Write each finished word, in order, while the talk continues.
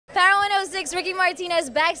6, Ricky Martinez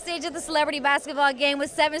backstage at the celebrity basketball game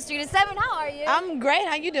with Sevyn Streeter. Sevyn, how are you? I'm great.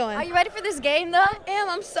 How you doing? Are you ready for this game, though? I am.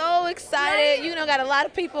 I'm so excited. Right. You know, got a lot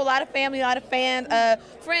of people, a lot of family, a lot of fans,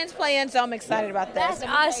 friends playing, so I'm excited about that. That's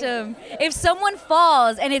awesome. If someone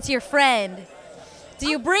falls and it's your friend, do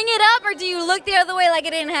you bring it up or do you look the other way like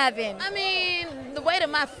it didn't happen? I mean, the way that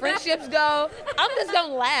my friendships go, I'm just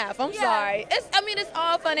gonna laugh. I'm sorry. It's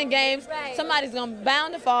all fun and games. Right. Somebody's gonna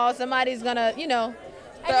bound to fall. Somebody's gonna,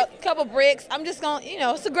 a couple bricks. I'm just gonna,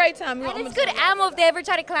 it's a great time. And it's good ammo if they ever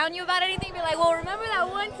try to clown you about anything. Be like, well, remember that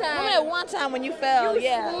one time? Remember that one time when you fell? You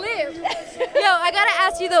yeah. slipped. Yo, I gotta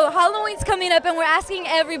ask you though. Halloween's coming up, and we're asking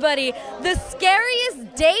everybody the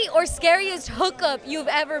scariest date or scariest hookup you've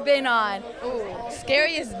ever been on. Ooh,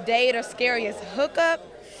 scariest date or scariest hookup?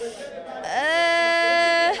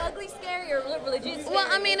 Ugly scary or legit scary? Well,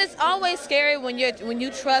 I mean, it's always scary when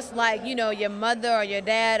you trust, like, your mother or your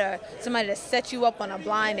dad or somebody to set you up on a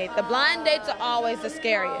blind date. The blind dates are always the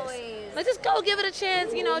scariest. Like, just go give it a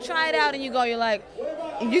chance, try it out, and you're like,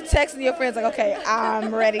 you texting your friends like, okay,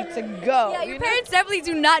 I'm ready to go. Yeah, your parents definitely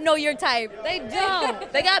do not know your type. They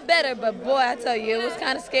don't. They got better, but boy, I tell you, it was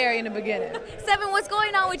kind of scary in the begining. Sevyn, what's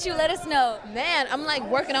going on with you? Let us know. Man, I'm like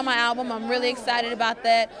working on my album. I'm really excited about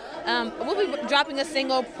that. We'll be dropping a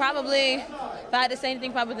single probably, if I had to say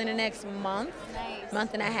anything, probably within the next month.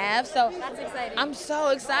 Month and a half. So that's exciting. I'm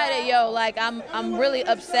so excited, yo. Like I'm really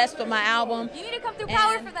obsessed with my album. You need to come through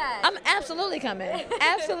Power for that. I'm absolutely coming.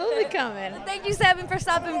 Absolutely coming. Thank you, Sevyn, for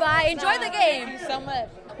stopping by. Enjoy the game. Thank you so much.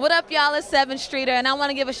 What up, y'all? It's Sevyn Streeter, and I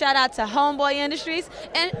want to give a shout out to Homeboy Industries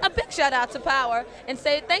and a big shout out to Power and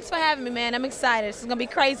say thanks for having me, man. I'm excited. This is gonna be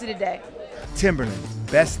crazy today. Timberland,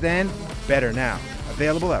 best then, better now.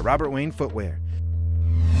 Available at Robert Wayne Footwear.